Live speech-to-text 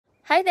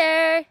Hi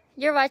there!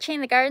 You're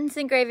watching the Gardens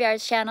and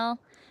Graveyards channel.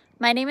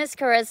 My name is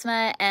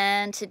Charisma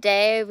and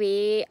today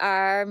we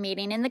are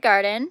meeting in the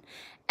garden.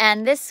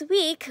 And this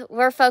week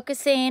we're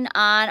focusing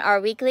on our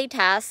weekly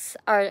tasks,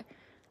 our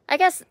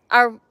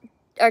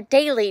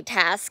daily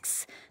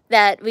tasks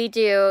that we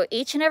do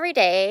each and every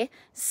day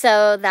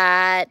so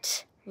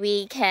that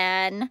we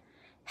can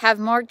have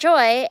more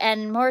joy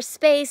and more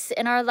space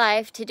in our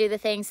life to do the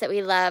things that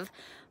we love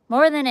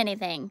more than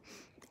anything.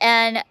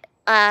 And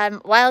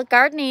while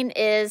gardening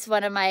is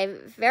one of my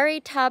very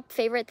top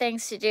favorite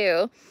things to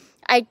do,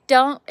 I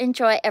don't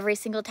enjoy every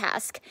single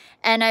task,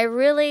 and I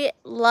really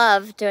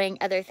love doing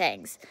other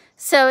things.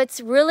 So it's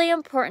really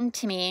important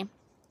to me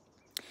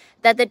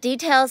that the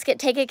details get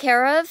taken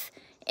care of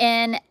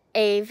in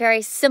a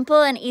very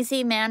simple and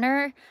easy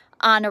manner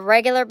on a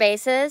regular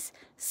basis,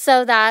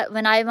 so that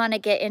when I want to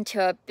get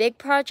into a big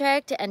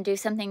project and do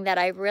something that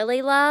I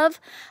really love,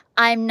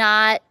 I'm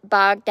not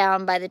bogged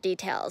down by the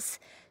details.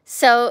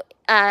 So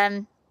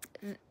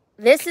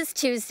this is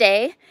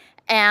Tuesday,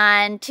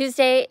 and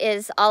Tuesday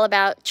is all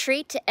about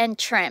treat and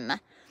trim.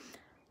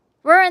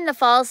 We're in the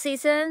fall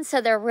season,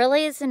 so there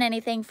really isn't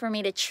anything for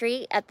me to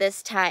treat at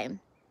this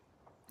time.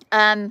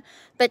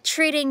 But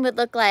treating would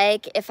look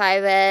like if I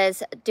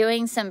was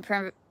doing some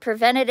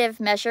preventative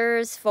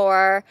measures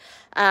for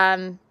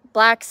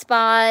black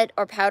spot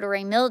or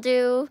powdery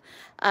mildew.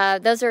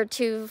 Those are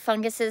two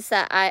fungus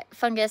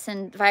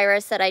and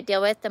virus that I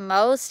deal with the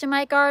most in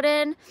my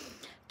garden.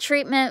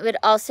 Treatment would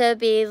also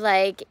be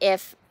like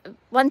if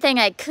one thing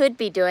I could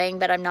be doing,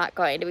 but I'm not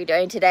going to be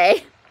doing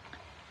today,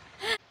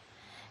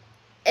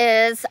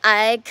 is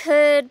I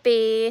could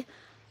be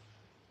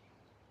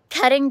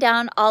cutting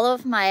down all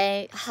of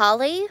my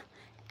holly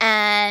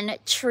and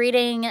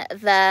treating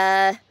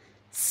the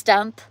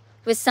stump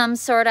with some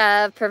sort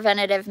of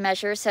preventative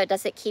measure so it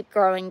doesn't keep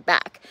growing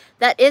back.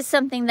 That is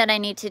something that I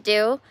need to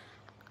do.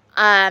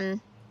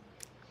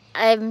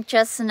 I'm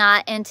just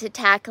not into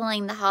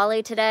tackling the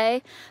holly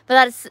today, but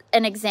that's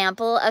an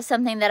example of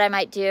something that I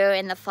might do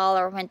in the fall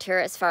or winter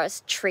as far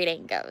as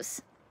treating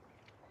goes.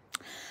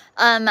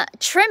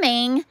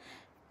 Trimming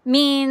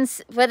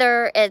means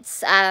whether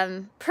it's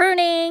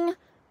pruning,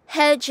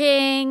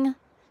 hedging,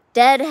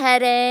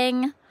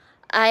 deadheading.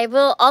 I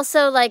will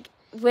also, like,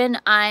 when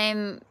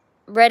I'm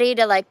ready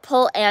to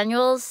pull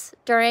annuals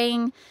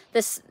during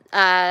this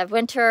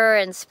winter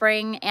and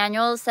spring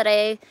annuals that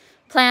I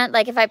plant,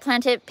 like if I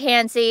planted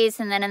pansies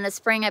and then in the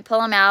spring I pull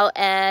them out,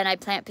 and I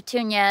plant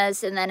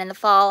petunias and then in the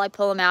fall I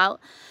pull them out,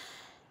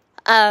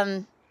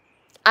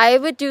 I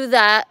would do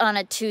that on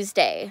a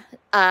Tuesday,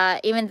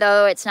 even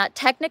though it's not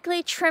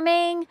technically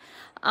trimming.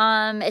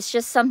 It's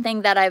just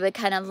something that I would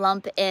kind of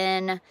lump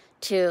in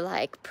to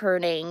like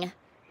pruning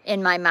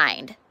in my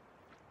mind.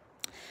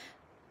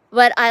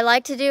 What I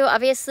like to do,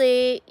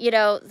 obviously, you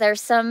know, there's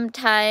some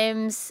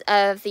times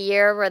of the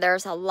year where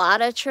there's a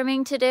lot of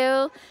trimming to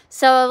do,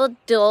 so I will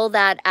dole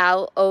that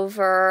out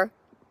over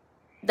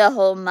the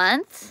whole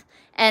month,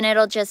 and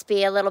it'll just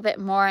be a little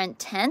bit more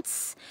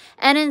intense.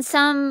 And in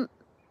some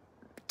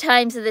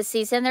times of the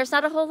season, there's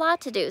not a whole lot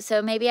to do, so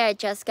maybe I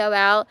just go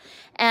out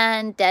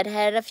and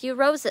deadhead a few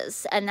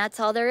roses, and that's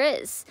all there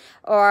is.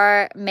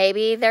 Or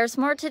maybe there's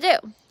more to do.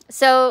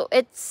 So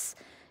it's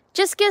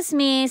just gives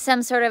me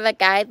some sort of a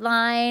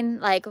guideline,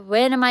 like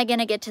when am I going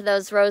to get to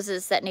those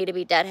roses that need to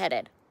be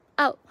deadheaded?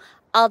 Oh,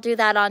 I'll do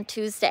that on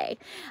Tuesday.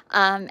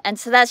 And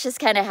so that's just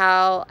kind of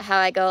how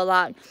I go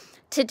along.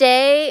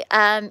 Today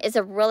is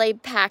a really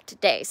packed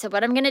day. So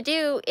what I'm going to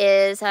do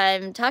is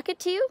I'm talking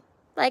to you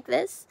like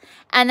this,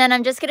 and then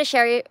I'm just going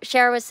to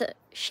share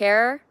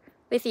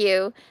with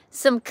you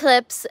some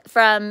clips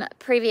from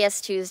previous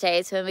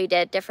Tuesdays when we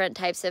did different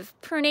types of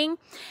pruning,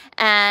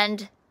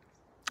 and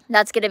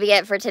that's going to be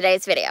it for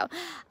today's video.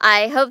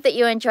 I hope that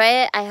you enjoy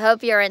it. I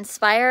hope you're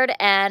inspired,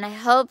 and I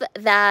hope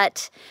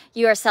that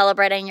you are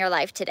celebrating your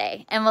life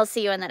today. And we'll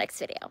see you in the next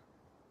video.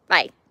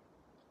 Bye.